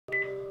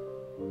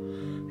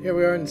Here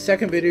we are in the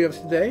second video of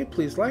today.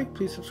 Please like,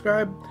 please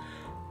subscribe.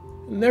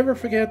 Never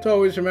forget to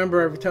always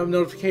remember every time the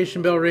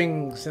notification bell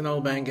rings, an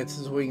old man gets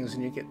his wings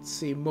and you get to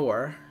see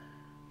more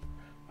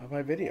of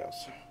my videos.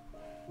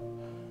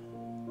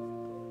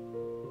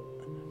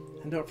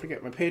 And don't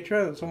forget my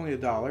Patreon, it's only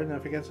 $1. And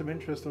if I get some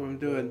interest in what I'm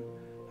doing,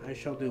 I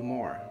shall do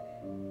more.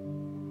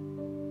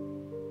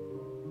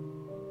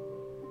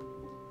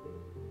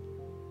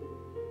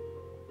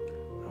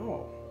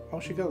 Oh,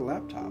 she got a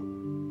laptop.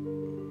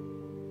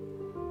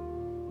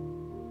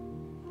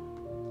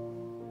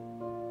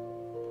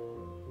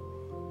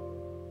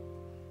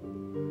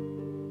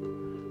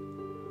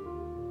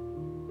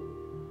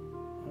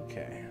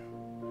 Okay,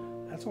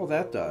 that's all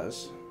that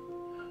does.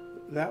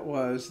 That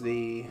was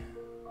the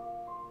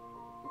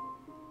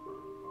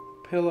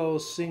Pillow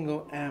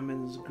Single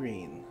Almonds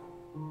Green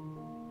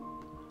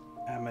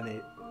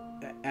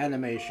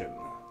animation.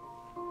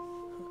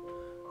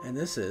 And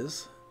this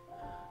is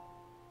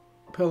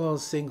Pillow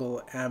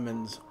Single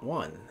Almonds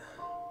 1.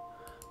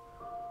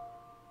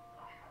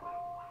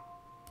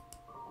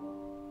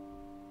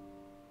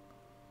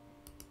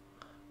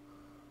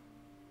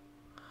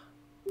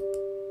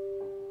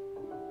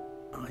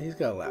 Oh, he's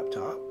got a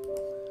laptop.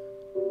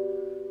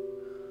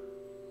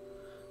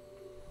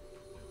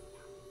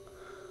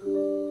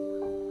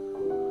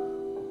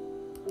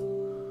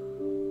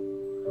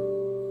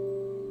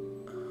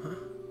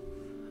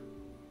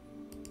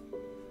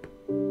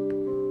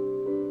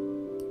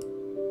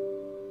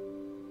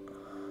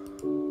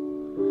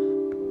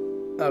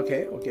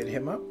 Okay, we'll get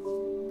him up.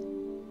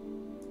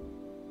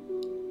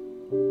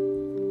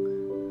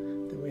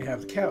 Then we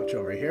have the couch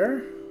over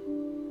here.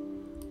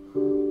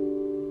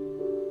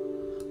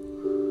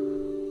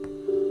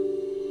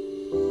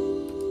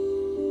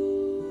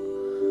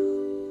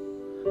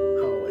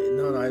 Oh wait,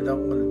 no, I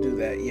don't want to do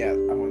that yet.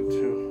 I want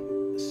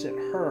to sit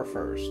her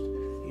first.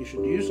 You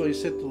should usually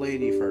sit the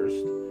lady first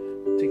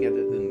to get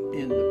it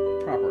in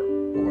the proper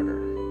order.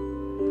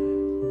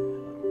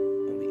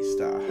 At least,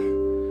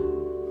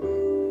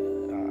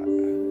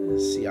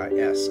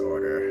 CIS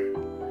order,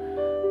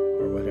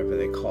 or whatever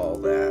they call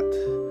that,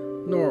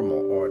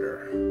 normal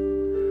order.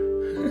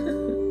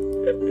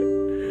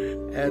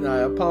 And I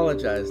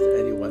apologize to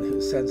anyone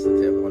who's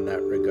sensitive on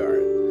that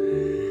regard.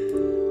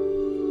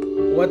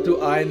 What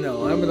do I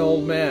know? I'm an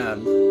old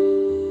man.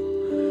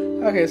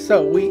 Okay,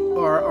 so we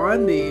are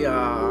on the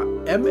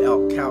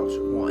ML Couch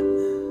 1.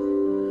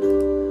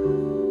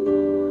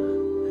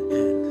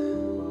 And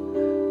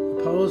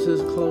the pose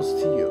is close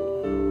to you.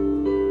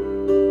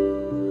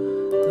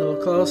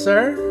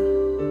 Closer.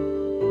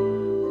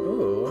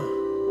 Ooh.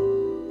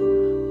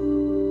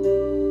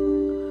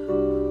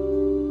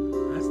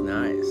 That's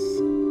nice.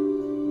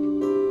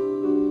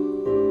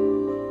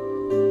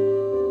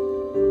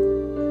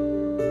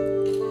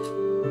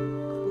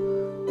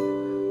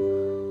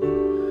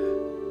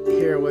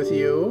 Here with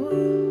you.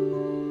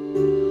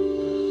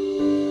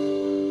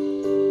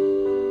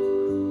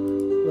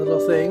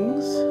 Little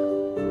things.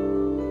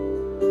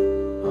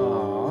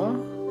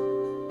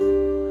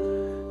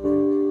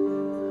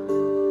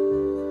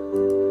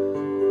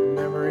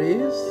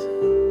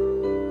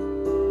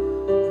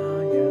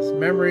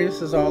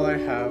 Memories is all I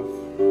have.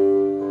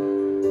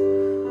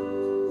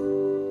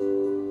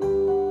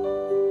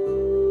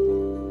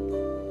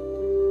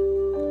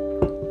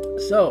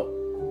 So,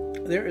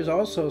 there is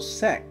also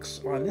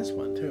sex on this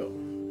one too.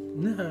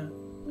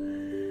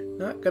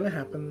 Not gonna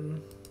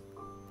happen.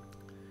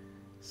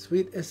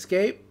 Sweet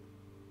Escape.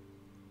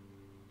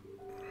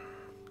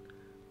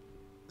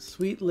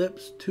 Sweet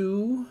Lips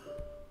 2.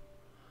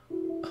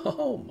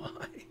 Oh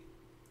my.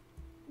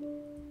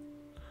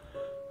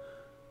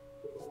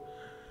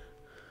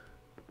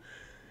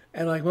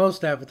 And like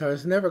most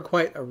avatars, never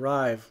quite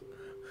arrive.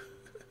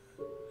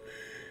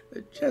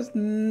 They're just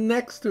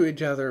next to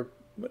each other,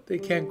 but they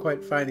can't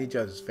quite find each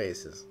other's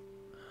faces.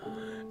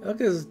 Look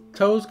at his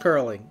toes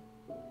curling.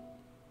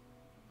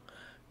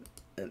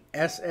 An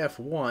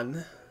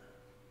SF1.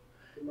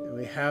 And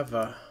we have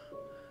a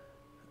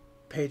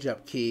page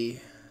up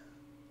key.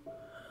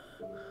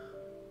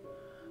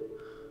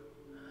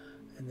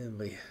 And then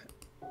we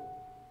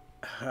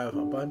have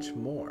a bunch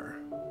more.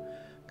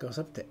 It goes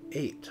up to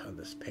 8 on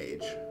this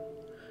page.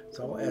 It's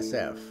all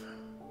SF.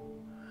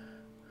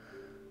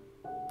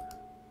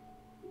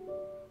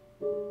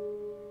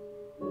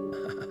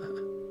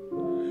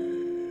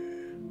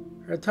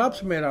 Her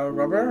tops are made out of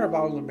rubber, her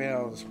bottoms are made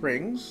out of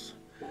springs.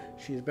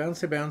 She's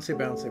bouncy, bouncy,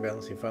 bouncy,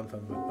 bouncy, fun,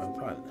 fun, fun, fun,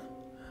 fun.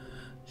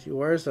 She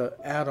wears an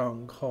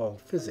add-on called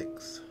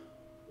Physics.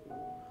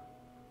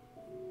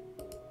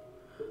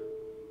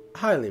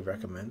 Highly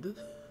recommended.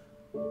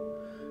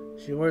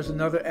 She wears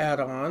another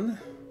add-on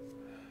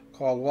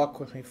called Walk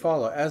With Me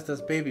Follow, as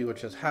does Baby,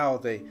 which is how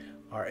they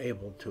are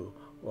able to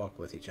walk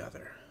with each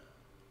other.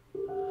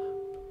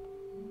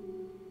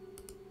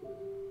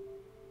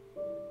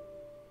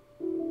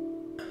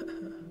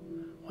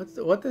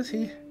 What does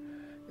he...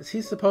 Is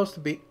he supposed to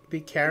be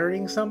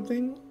carrying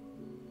something?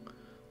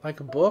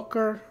 Like a book,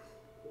 or...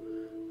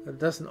 It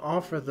doesn't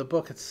offer the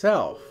book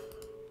itself.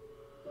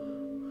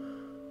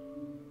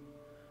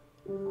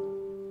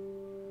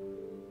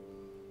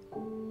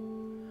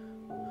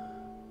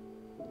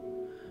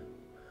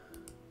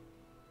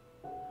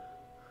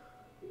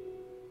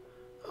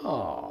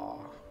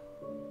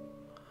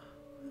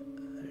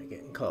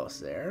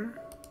 close there.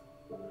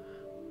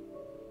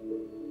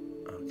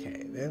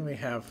 Okay, then we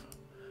have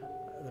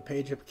the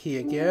page up key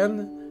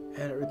again,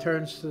 and it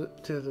returns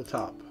to the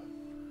top.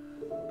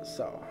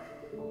 So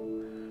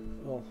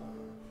we'll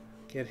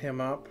get him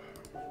up,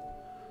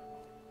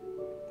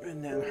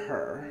 and then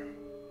her.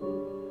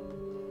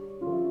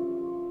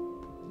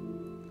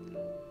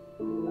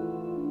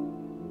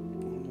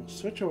 We'll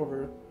switch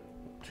over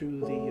to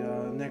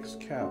the next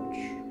couch.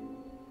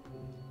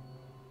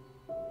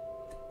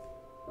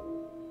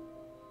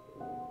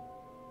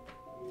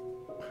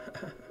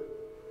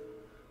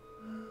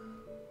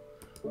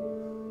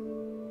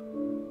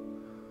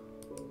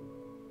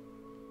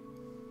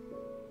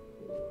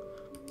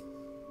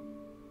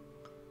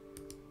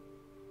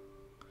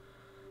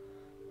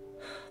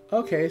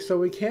 Okay, so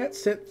we can't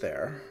sit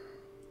there.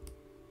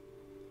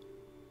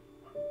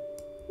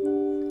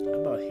 How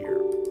about here?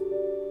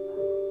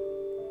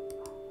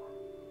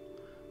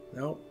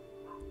 Nope.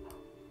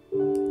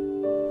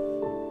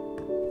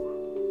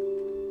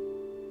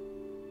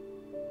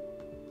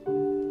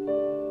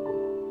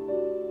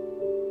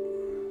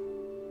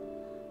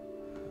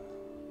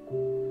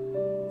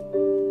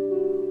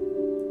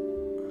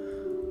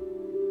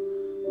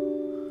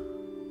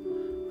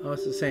 Oh,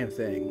 it's the same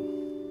thing.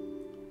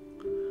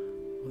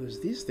 Well, there's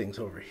these things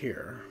over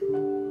here.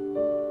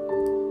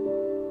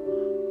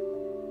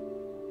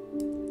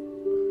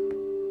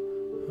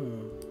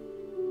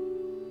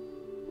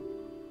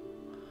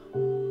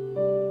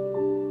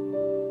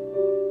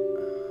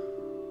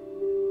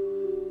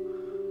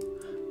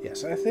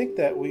 Yes, I think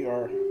that we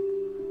are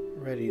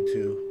ready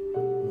to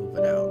move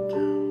it out.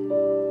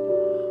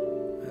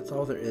 That's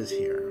all there is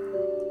here.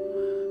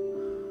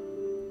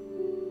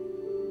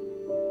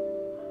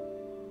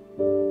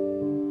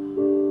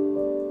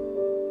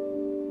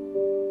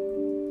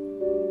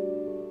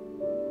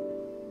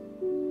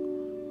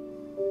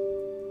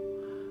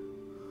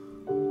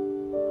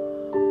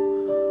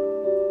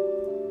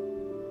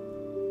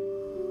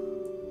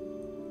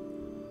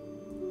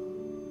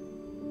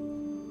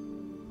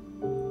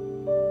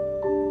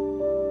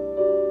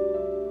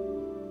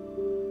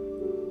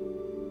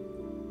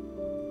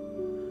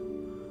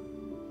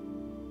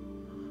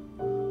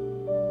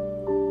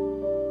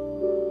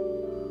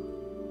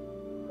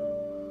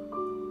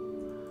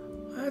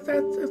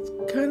 That's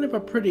kind of a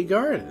pretty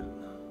garden.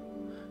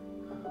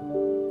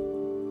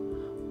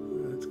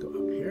 Let's go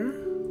up here.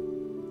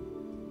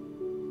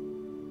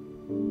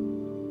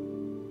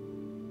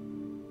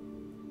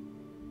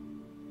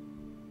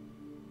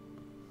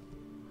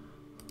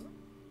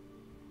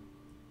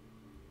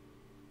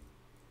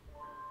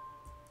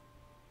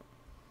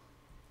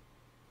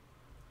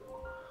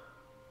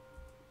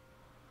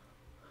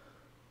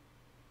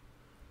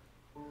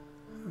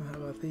 How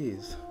about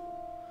these?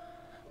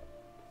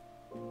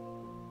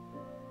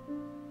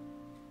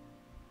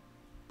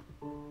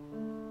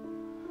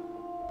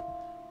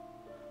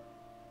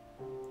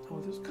 Oh,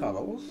 there's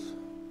cuddles.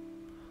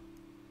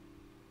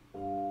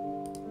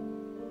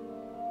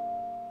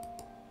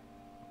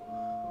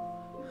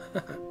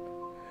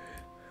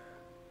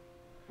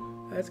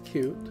 That's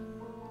cute.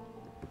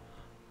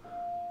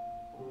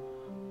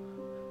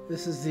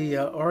 This is the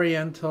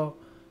Oriental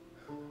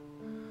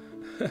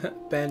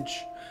Bench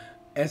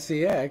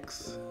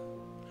SEX.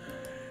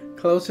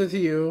 Closer to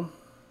you.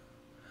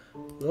 A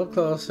little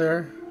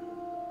closer.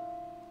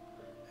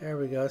 There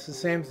we go. It's the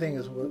same thing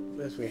as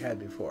we had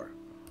before.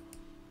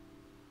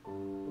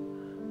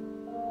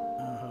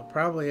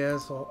 Probably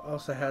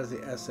also has the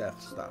SF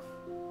stuff.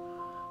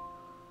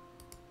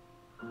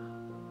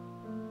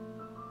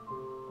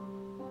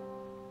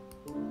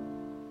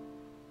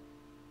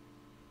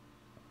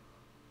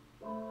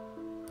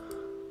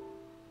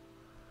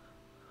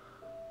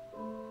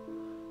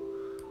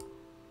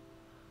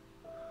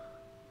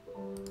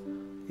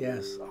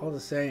 Yes, all the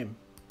same.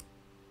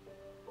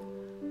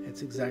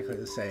 It's exactly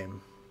the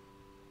same.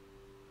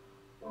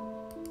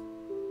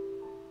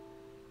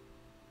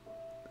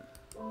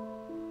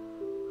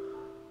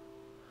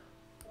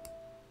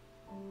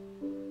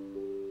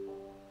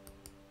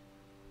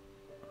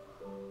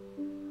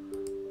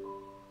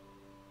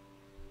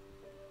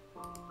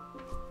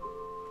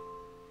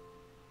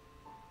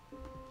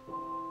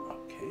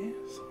 Okay,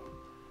 so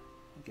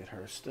get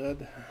her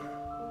stood,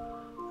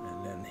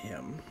 and then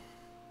him.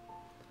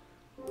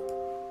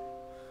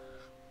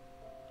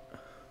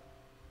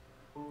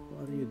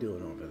 What are you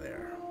doing over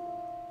there?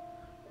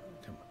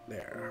 Come up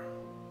there.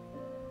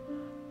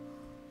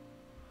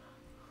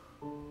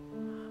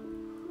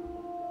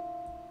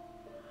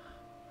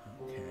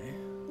 Okay.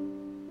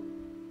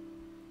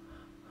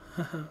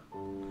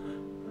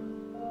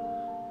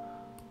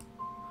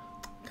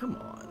 Come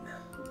on.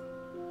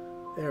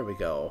 There we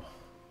go.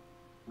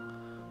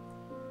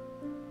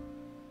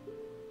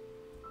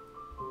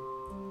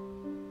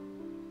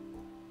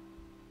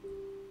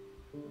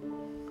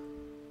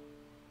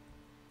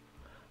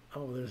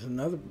 Oh, there's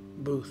another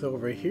booth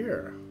over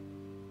here.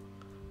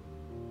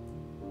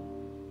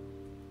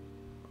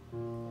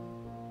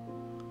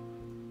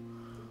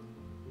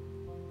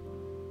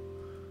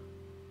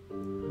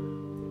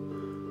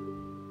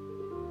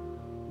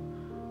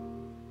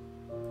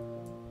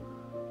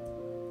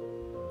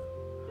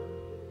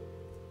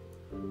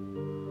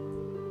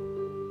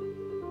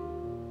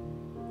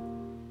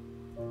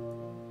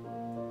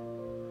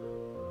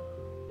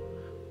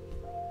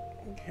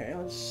 Okay,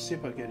 let's see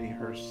about getting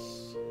her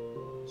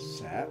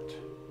sat.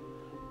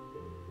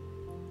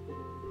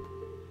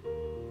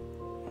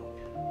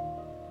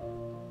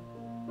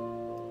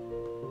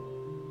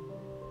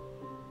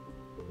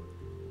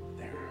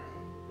 There.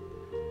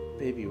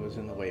 Baby was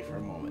in the way for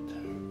a moment.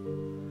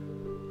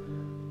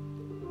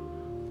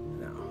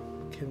 Now,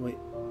 can we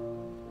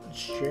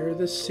share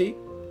this seat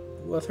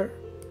with her?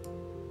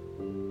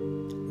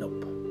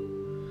 Nope.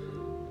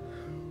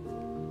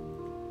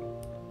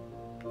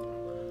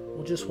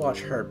 We'll just watch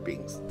her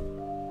being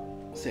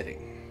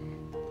sitting.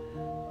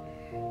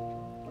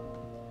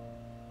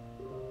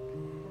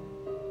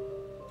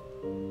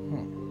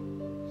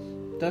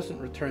 Doesn't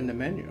return the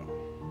menu.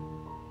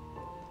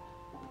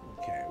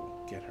 Okay,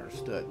 we'll get her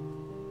stood.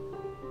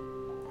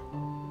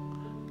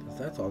 Because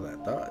that's all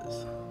that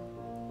does.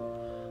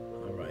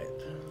 All right.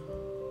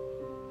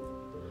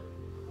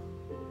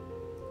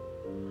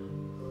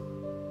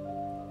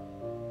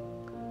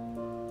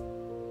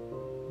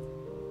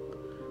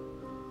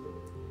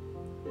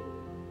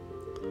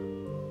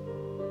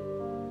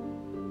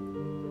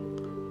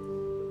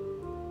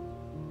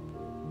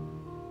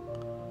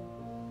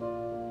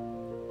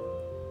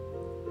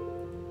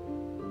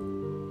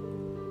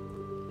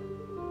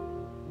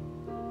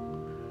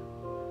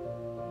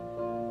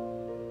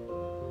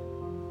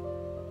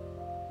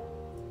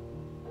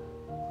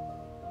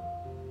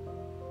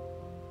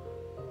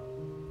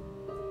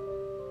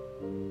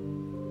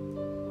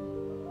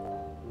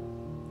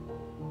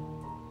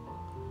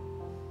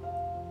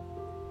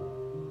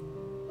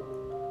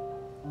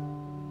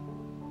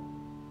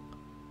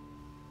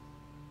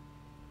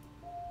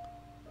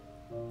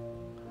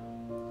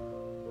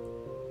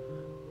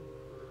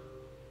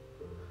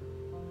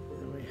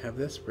 Have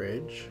this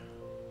bridge.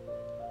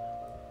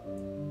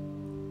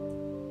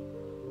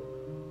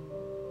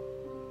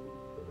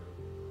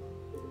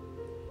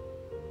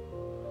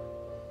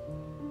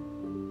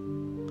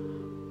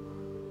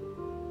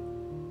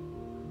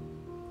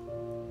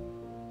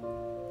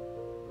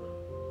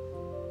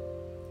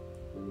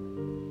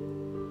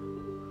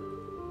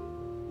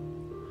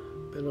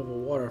 Bit of a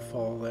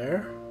waterfall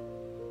there.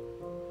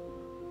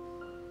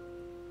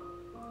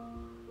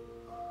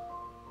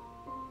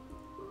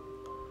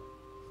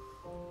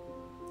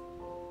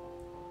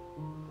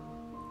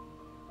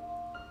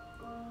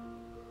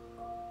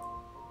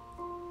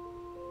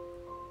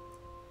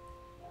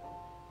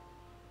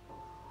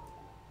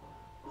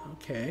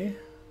 Okay.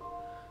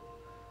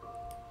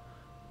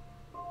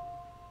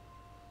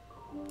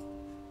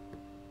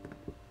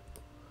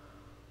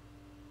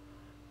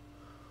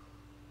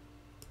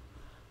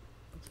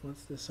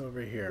 What's this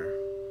over here?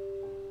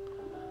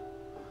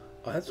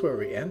 Oh, that's where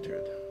we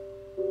entered.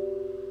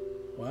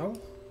 Well,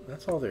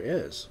 that's all there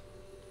is.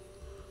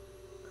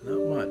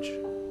 Not much.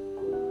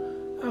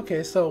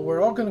 Okay, so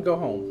we're all gonna go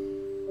home.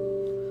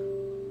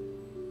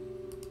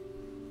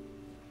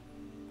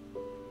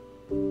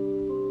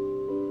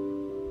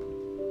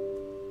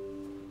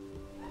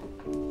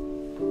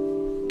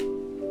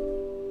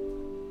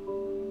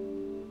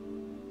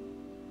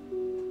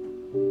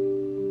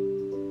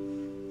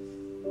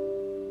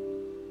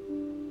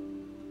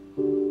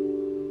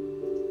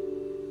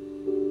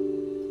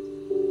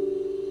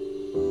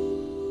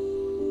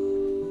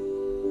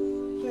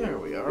 There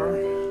we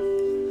are.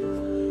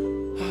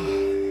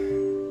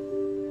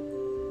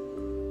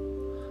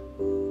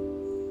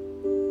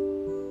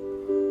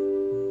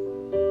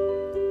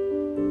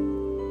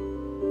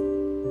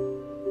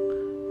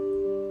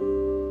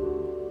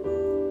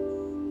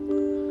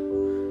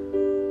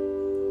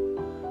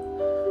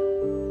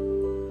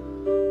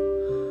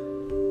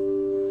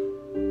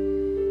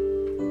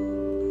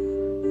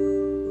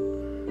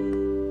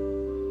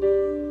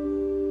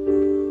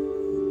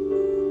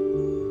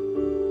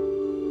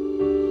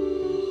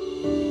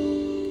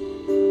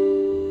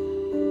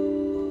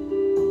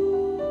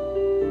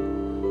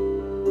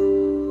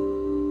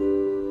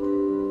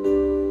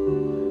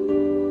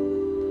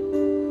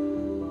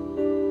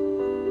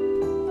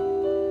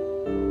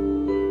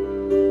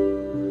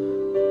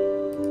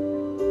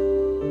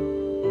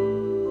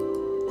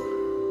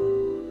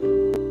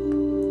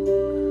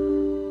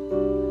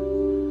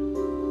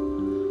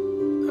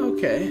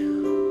 Okay.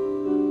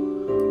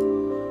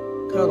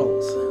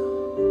 Cuddles.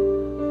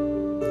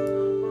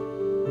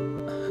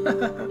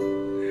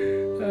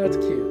 That's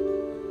cute.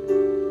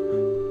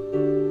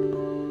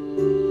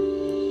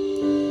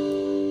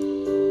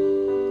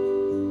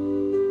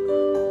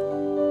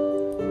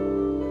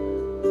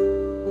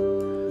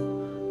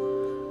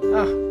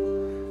 Ah,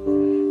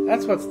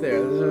 that's what's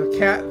there. There's a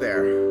cat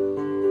there.